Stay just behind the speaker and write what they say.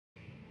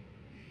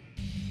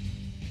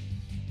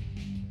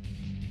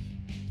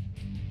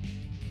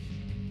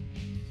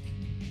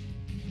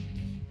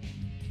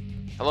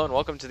Hello and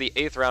welcome to the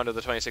 8th round of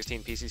the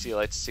 2016 PCC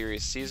Lites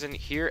Series season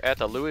here at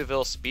the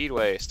Louisville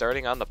Speedway.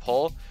 Starting on the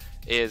pole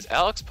is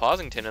Alex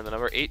Posington in the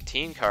number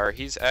 18 car.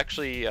 He's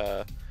actually,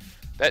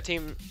 that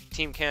Team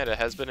Canada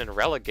has been in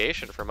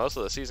relegation for most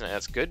of the season, and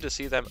it's good to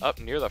see them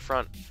up near the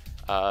front.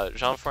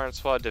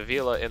 Jean-Francois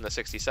Davila in the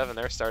 67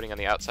 there, starting on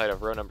the outside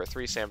of row number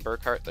 3. Sam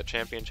Burkhart, the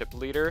championship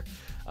leader,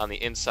 on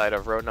the inside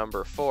of row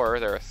number 4.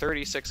 There are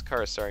 36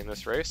 cars starting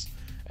this race.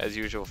 As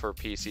usual for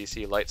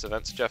PCC Lites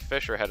events, Jeff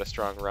Fisher had a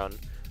strong run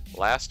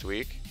last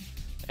week.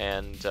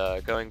 And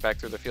going back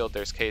through the field,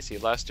 there's Casey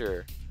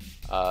Lester.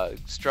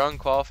 Strong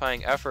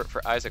qualifying effort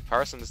for Isaac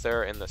Parsons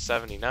there in the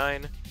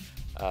 79.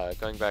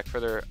 Going back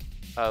further,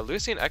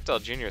 Lucien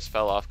Ekdahl Jr.'s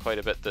fell off quite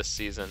a bit this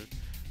season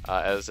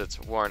as it's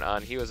worn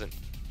on. He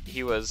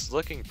was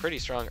looking pretty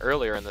strong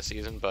earlier in the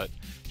season, but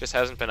just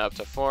hasn't been up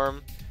to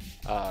form.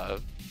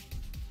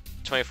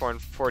 24 and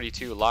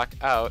 42 lock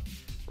out.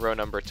 Row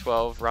number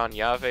 12, Ron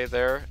Yave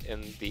there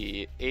in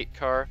the 8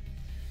 car.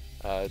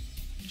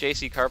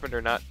 JC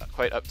Carpenter not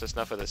quite up to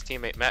snuff with his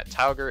teammate. Matt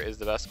Tauger is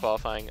the best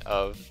qualifying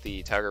of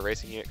the Tauger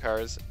Racing Unit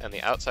cars. And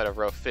the outside of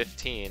row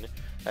 15,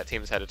 that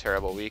team's had a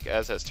terrible week,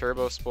 as has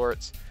Turbo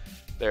Sports.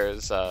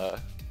 There's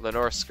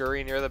Lenore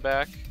Scurry near the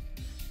back.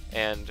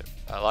 And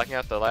locking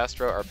out the last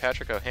row are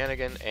Patrick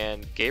O'Hannigan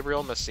and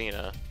Gabriel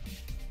Messina.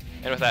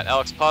 And with that,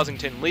 Alex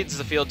Posington leads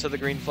the field to the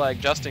green flag.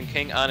 Justin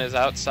King on his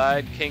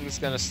outside. King's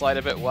going to slide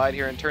a bit wide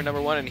here in turn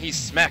number 1, and he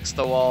smacks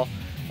the wall.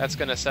 That's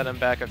going to set him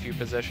back a few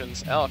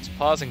positions. Alex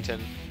Posington,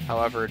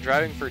 however,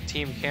 driving for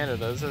Team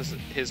Canada. This is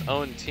his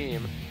own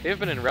team. They've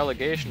been in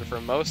relegation for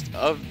most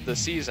of the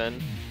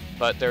season,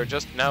 but they're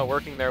just now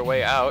working their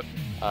way out.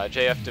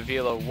 JF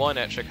Davila won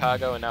at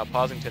Chicago, and now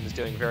Posington is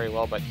doing very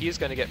well, but he's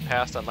going to get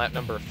passed on lap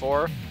number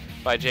 4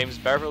 by James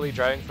Beverly,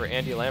 driving for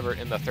Andy Lambert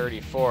in the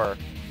 34.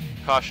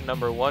 Caution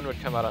number 1 would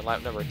come out on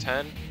lap number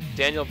 10.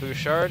 Daniel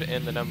Bouchard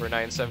in the number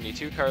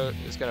 972 car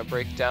is going to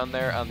break down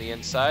there on the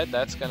inside.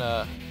 That's going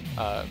to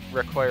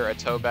require a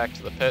tow back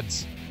to the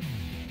pits.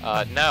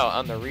 Now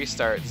on the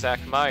restart, Zach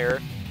Meyer,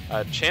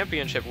 a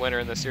championship winner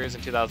in the series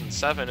in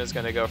 2007, is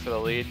going to go for the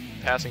lead,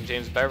 passing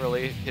James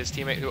Beverly, his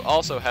teammate who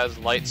also has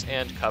Lights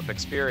and Cup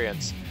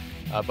experience.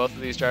 Both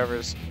of these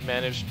drivers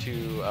managed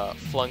to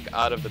flunk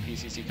out of the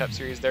PCC Cup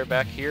Series. They're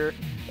back here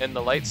in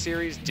the Lights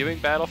Series doing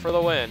battle for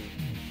the win.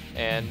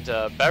 And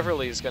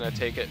Beverly's going to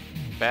take it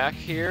back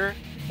here.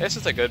 This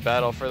is a good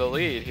battle for the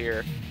lead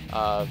here.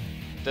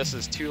 This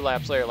is 2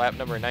 laps later, lap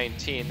number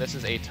 19. This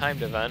is a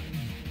timed event,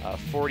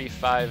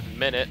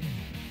 45-minute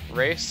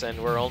race, and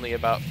we're only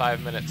about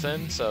 5 minutes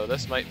in, so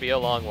this might be a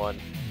long one.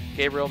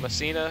 Gabriel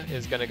Messina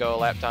is going to go a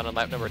lap down on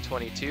lap number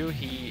 22.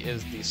 He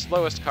is the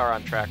slowest car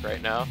on track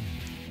right now,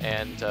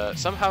 and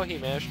somehow he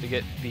managed to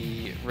get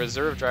the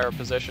reserve driver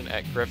position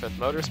at Griffith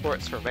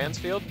Motorsports for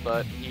Mansfield,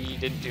 but he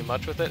didn't do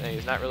much with it, and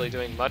he's not really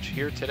doing much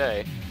here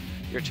today.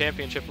 Your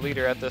championship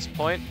leader at this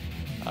point,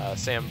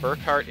 Sam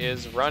Burkhart,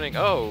 is running.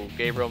 Oh,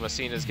 Gabriel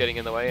Messina is getting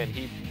in the way, and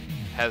he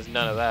has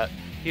none of that.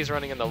 He's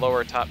running in the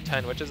lower top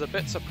 10, which is a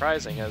bit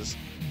surprising, as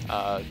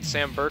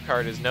Sam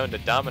Burkhart is known to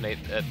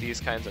dominate at these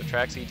kinds of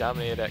tracks. He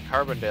dominated at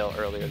Carbondale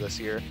earlier this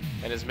year,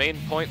 and his main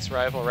points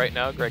rival right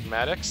now, Greg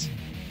Maddox,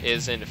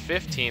 is in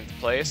 15th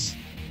place,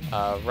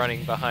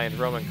 running behind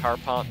Roman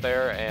Carpont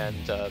there, and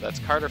that's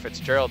Carter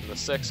Fitzgerald in the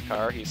 6th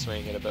car. He's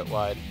swinging it a bit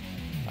wide.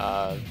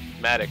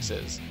 Maddox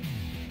is.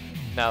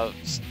 Now,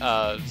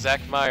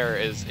 Zach Meyer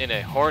is in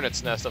a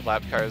hornet's nest of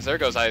lap cars. There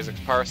goes Isaac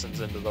Parsons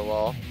into the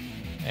wall.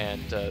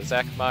 And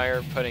Zach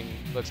Meyer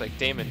looks like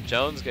Damon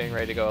Jones getting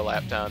ready to go a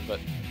lap down, but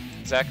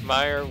Zach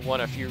Meyer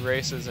won a few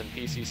races in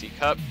PCC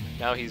Cup.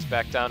 Now he's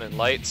back down in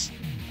Lights,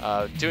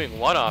 doing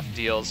one-off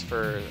deals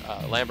for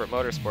Lambert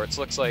Motorsports.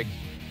 Looks like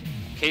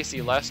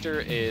Casey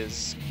Lester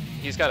he's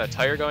got a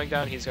tire going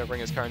down. He's going to bring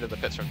his car into the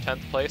pits from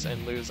 10th place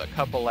and lose a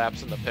couple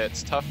laps in the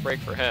pits. Tough break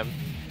for him.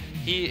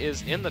 He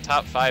is in the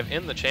top 5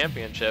 in the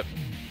championship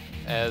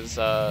as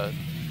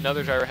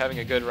another driver having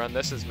a good run.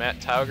 This is Matt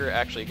Tauger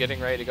actually getting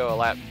ready to go a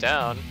lap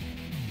down.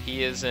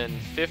 He is in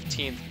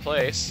 15th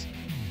place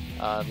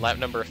on lap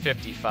number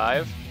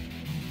 55.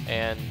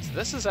 And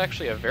this is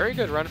actually a very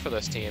good run for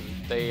this team.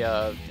 They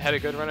had a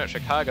good run at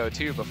Chicago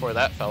too before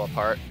that fell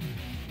apart.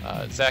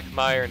 Zach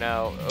Meyer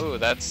now,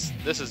 this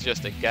is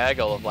just a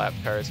gaggle of lap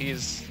cars.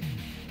 He's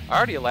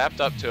already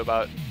lapped up to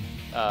about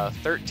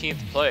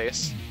 13th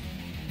place.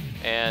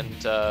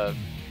 And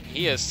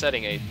he is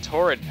setting a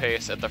torrid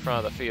pace at the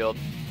front of the field.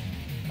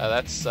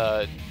 That's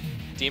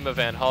Dima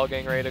Van Hal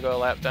getting ready to go a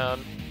lap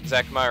down.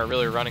 Zach Meyer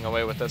really running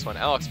away with this one.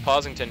 Alex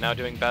Posington now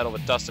doing battle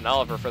with Dustin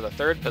Oliver for the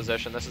 3rd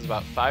position. This is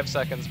about 5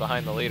 seconds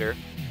behind the leader.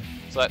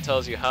 So that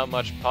tells you how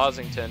much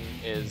Posington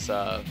is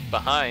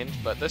behind,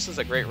 but this is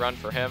a great run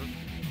for him.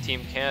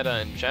 Team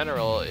Canada in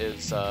general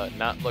is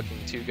not looking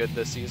too good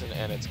this season,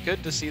 and it's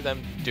good to see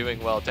them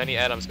doing well. Denny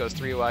Adams goes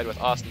 3 wide with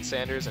Austin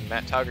Sanders, and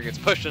Matt Tauger gets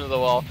pushed into the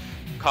wall.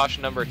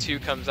 Caution number 2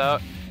 comes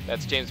out.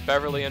 That's James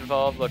Beverly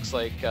involved. Looks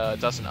like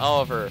Dustin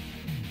Oliver,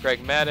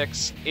 Greg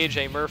Maddox,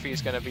 AJ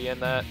Murphy's going to be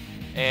in that.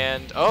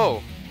 And,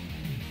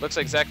 looks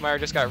like Zach Meyer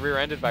just got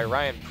rear-ended by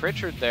Ryan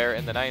Pritchard there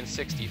in the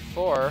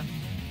 964.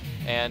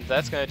 and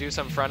that's going to do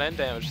some front end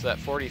damage to that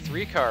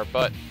 43 car,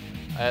 but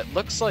it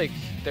looks like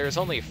there's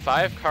only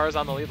 5 cars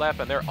on the lead lap,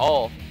 and they're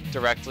all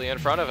directly in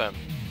front of him,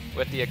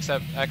 with the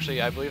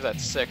actually, I believe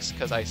that's 6,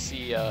 because I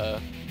see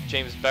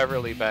James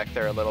Beverly back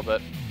there a little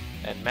bit,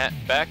 and Matt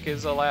Beck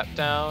is a lap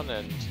down,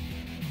 and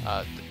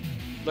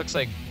looks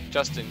like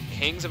Justin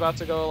King's about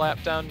to go a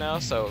lap down now,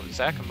 so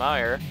Zach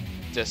Meyer,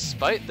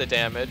 despite the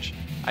damage,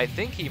 I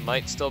think he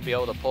might still be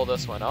able to pull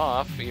this one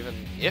off, even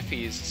if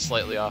he's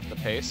slightly off the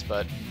pace,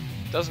 but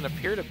doesn't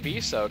appear to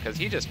be so, because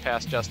he just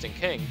passed Justin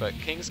King, but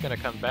King's going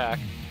to come back,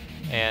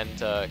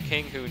 and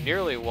King, who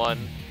nearly won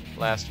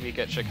last week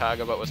at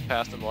Chicago but was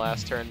passed in the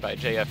last turn by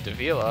JF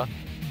Davila,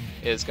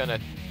 is going to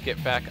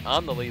get back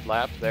on the lead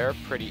lap there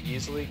pretty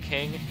easily.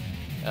 King,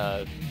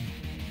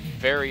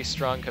 very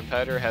strong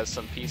competitor, has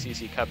some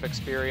PCC Cup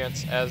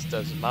experience, as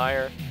does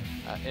Meyer.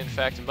 In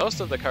fact, most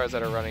of the cars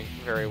that are running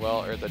very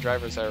well, or the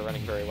drivers that are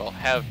running very well,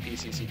 have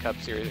PCC Cup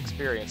Series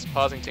experience.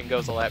 Posington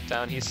goes a lap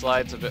down. He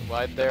slides a bit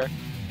wide there,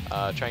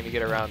 trying to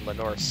get around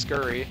Lenore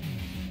Scurry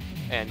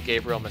and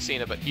Gabriel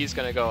Messina, but he's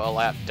going to go a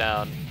lap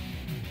down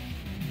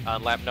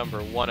on lap number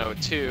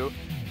 102.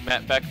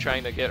 Matt Beck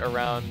trying to get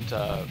around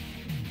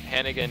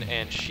Hannigan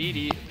and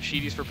Sheedy.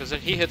 Sheedy's for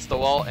position. He hits the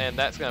wall, and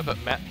that's going to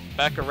put Matt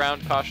Beck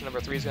around. Caution number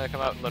 3 is going to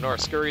come out. Lenore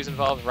Scurry's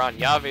involved. Ron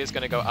Yave is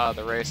going to go out of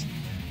the race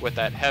with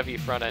that heavy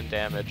front end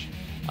damage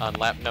on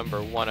lap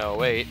number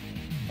 108,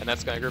 and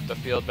that's going to group the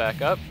field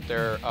back up.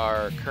 There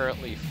are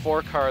currently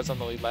 4 cars on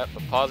the lead lap,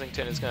 but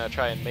Posington is going to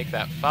try and make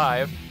that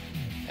 5,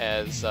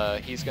 as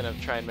he's going to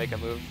try and make a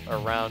move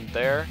around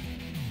there,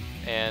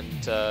 and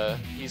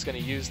he's going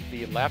to use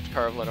the lapped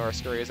car of Lenore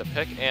Scurry as a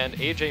pick, and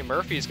AJ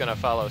Murphy's going to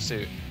follow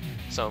suit.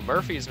 So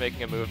Murphy's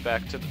making a move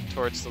back to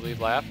towards the lead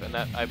lap, and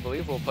that, I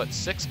believe, will put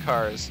 6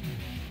 cars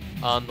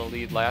on the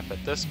lead lap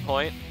at this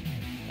point,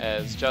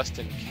 as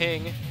Justin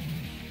King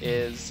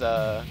is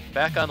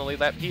back on the lead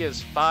lap. He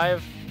is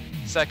 5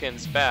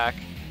 seconds back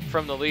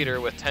from the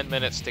leader with 10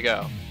 minutes to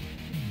go.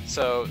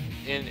 So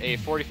in a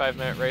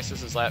 45-minute race,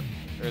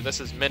 this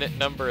is minute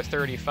number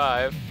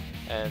 35,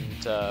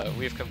 and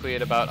we've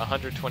completed about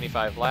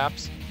 125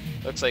 laps.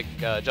 Looks like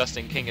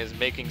Justin King is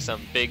making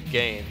some big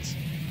gains,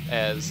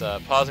 as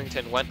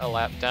Posington went a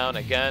lap down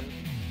again,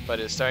 but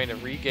is starting to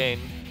regain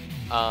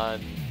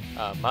on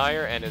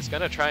Meyer, and is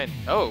going to try and...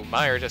 Oh,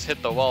 Meyer just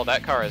hit the wall.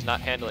 That car is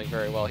not handling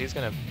very well. He's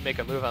going to make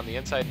a move on the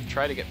inside and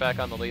try to get back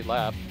on the lead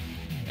lap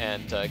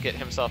and get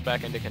himself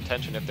back into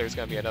contention if there's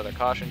going to be another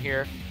caution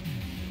here.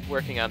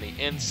 Working on the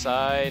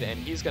inside, and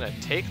he's going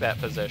to take that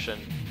position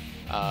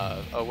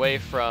away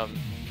from...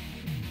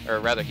 Or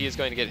rather, he is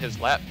going to get his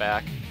lap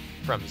back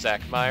from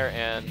Zach Meyer,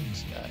 and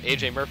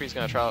AJ Murphy's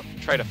going to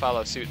try to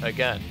follow suit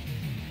again.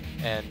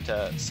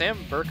 And Sam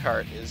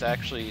Burkhart is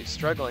actually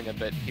struggling a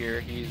bit here.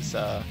 He's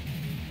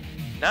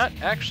not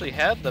actually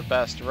had the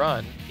best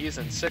run. He's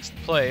in 6th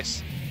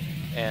place,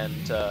 and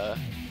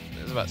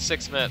there's about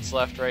 6 minutes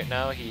left right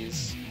now.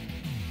 He's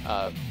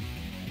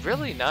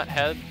really not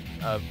had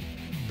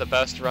the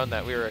best run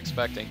that we were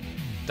expecting.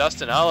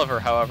 Dustin Oliver,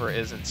 however,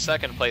 is in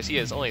 2nd place. He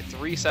is only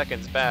 3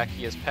 seconds back.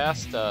 He has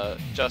passed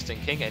Justin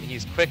King, and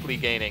he's quickly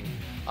gaining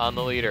on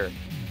the leader.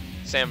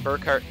 Sam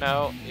Burkhart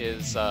now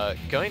is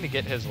going to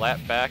get his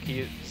lap back. He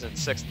is in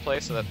 6th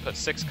place, so that puts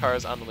 6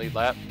 cars on the lead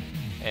lap,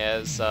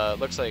 as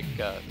looks like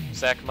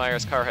Zach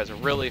Meyer's car has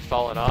really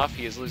fallen off.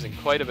 He is losing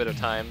quite a bit of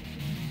time.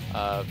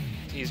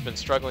 He's been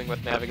struggling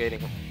with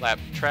navigating lap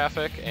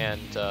traffic,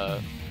 and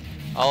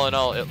all in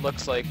all, it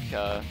looks like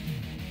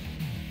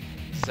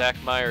Zach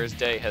Meyer's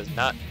day has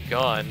not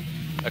gone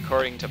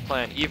according to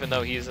plan, even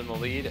though he's in the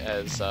lead,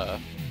 as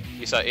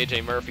you saw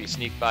AJ Murphy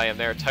sneak by him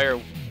there. Tire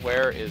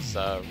wear is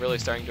really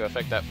starting to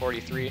affect that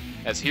 43,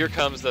 as here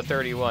comes the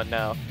 31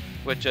 now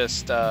with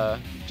just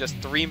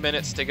 3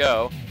 minutes to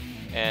go,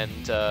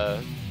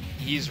 and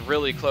he's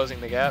really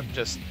closing the gap.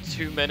 Just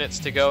 2 minutes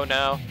to go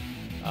now,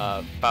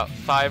 about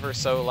 5 or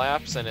so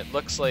laps, and it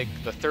looks like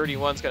the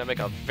 31's going to make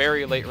a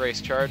very late race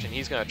charge, and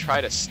he's going to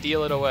try to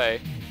steal it away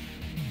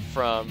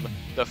from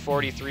the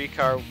 43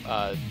 car.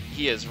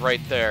 He is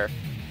right there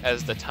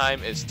as the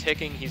time is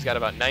ticking. He's got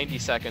about 90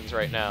 seconds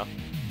right now,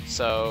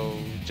 so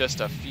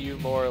just a few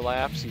more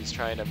laps. He's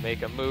trying to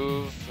make a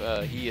move.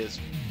 He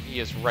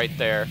is right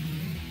there,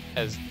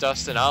 as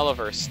Dustin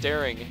Oliver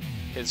staring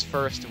his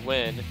first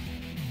win.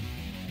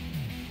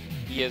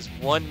 He is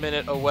 1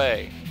 minute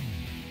away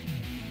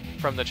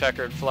from the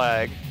checkered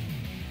flag,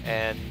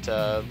 and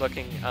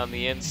looking on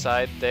the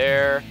inside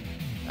there,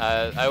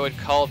 I would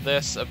call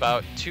this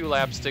about 2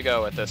 laps to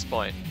go at this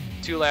point.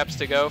 2 laps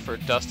to go for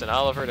Dustin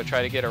Oliver to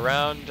try to get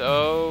around.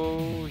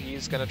 Oh,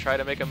 he's going to try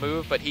to make a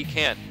move, but he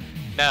can't.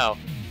 Now,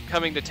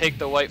 coming to take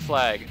the white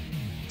flag.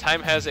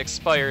 Time has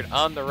expired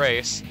on the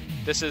race.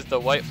 This is the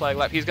white flag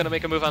lap. He's going to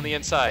make a move on the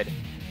inside.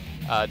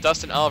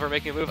 Dustin Oliver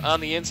making a move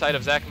on the inside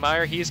of Zach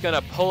Meyer. He's going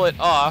to pull it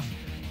off,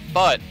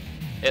 but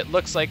it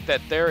looks like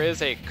that there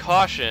is a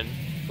caution,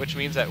 which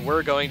means that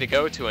we're going to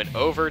go to an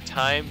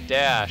overtime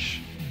dash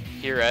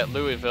here at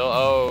Louisville.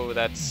 Oh,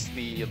 that's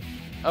the...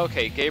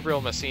 Okay,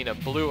 Gabriel Messina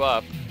blew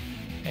up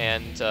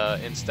and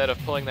instead of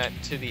pulling that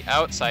to the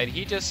outside,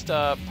 he just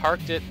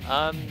parked it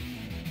on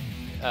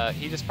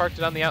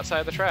the outside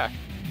of the track.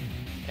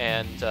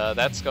 And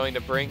that's going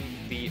to bring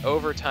the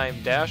overtime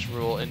dash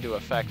rule into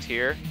effect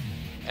here.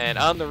 And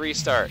on the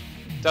restart,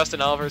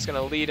 Dustin Oliver is going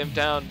to lead him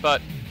down,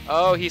 but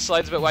oh, he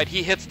slides a bit wide.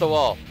 He hits the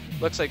wall.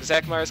 Looks like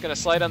Zach Meyer is going to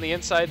slide on the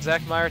inside.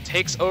 Zach Meyer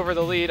takes over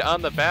the lead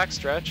on the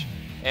backstretch,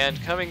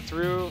 and coming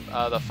through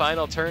the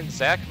final turn,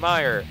 Zach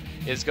Meyer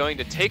is going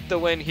to take the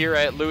win here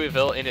at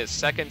Louisville in his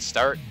second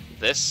start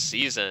this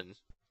season.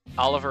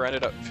 Oliver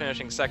ended up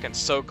finishing second,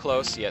 so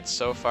close yet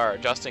so far.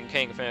 Justin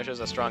King finishes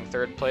a strong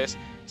third place.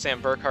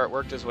 Sam Burkhart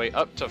worked his way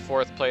up to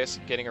fourth place,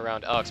 getting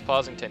around Alex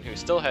Posington, who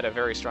still had a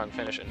very strong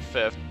finish in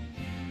fifth.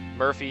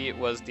 Murphy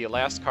was the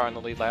last car on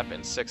the lead lap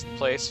in sixth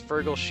place.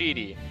 Fergal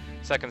Sheedy,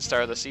 second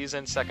star of the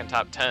season, second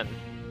top 10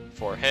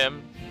 for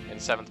him. In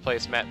seventh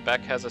place, Matt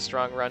Beck has a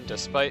strong run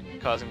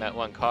despite causing that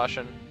one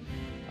caution.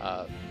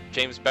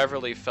 James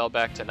Beverly fell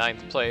back to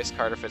ninth place.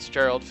 Carter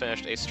Fitzgerald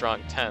finished a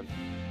strong 10th.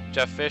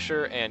 Jeff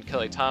Fisher and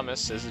Kelly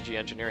Thomas, Syzygy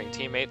Engineering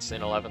teammates,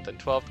 in 11th and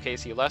 12th.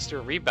 Casey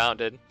Lester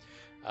rebounded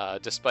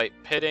despite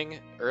pitting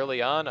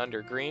early on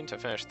under green to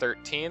finish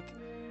 13th.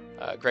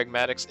 Greg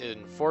Maddox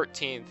in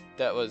 14th.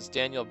 That was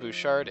Daniel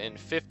Bouchard in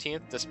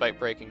 15th, despite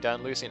breaking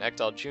down. Lucien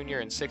Ekdahl Jr.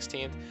 in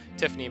 16th.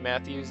 Tiffany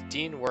Matthews,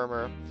 Dean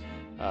Wormer,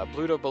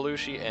 Bluto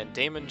Belushi, and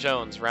Damon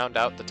Jones round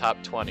out the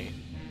top 20.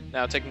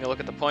 Now taking a look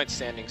at the point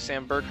standings,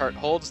 Sam Burkhart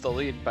holds the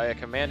lead by a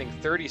commanding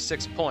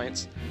 36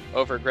 points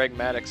over Greg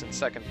Maddox in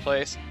second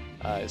place.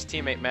 His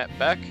teammate Matt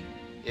Beck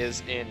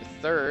is in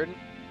third,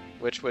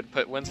 which would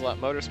put Winslot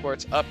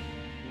Motorsports up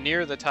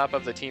near the top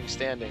of the team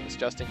standings.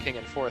 Justin King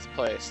in fourth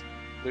place.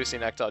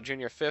 Lucien Ekdahl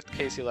Jr. 5th,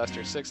 Casey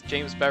Lester 6th,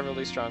 James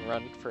Beverly, strong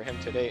run for him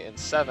today, in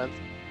 7th.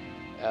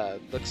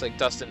 Looks like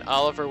Dustin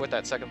Oliver with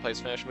that second place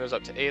finish moves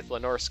up to 8th,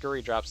 Lenore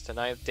Scurry drops to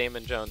 9th,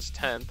 Damon Jones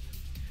 10th,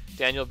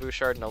 Daniel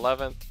Bouchard in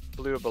 11th,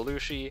 Blue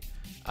Belushi,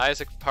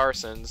 Isaac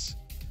Parsons,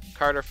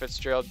 Carter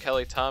Fitzgerald,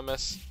 Kelly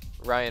Thomas,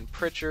 Ryan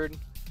Pritchard,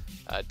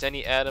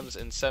 Denny Adams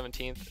in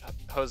 17th,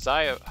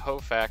 Hosea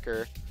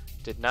Hofacker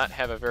did not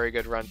have a very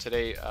good run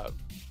today.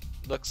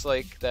 Looks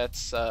like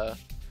that's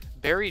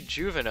Barry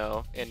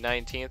Juveno in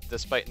 19th,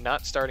 despite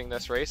not starting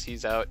this race.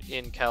 He's out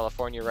in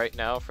California right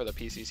now for the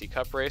PCC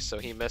Cup race, so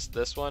he missed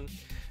this one.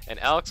 And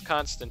Alex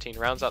Constantine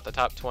rounds out the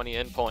top 20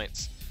 in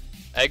points,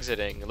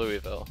 exiting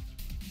Louisville.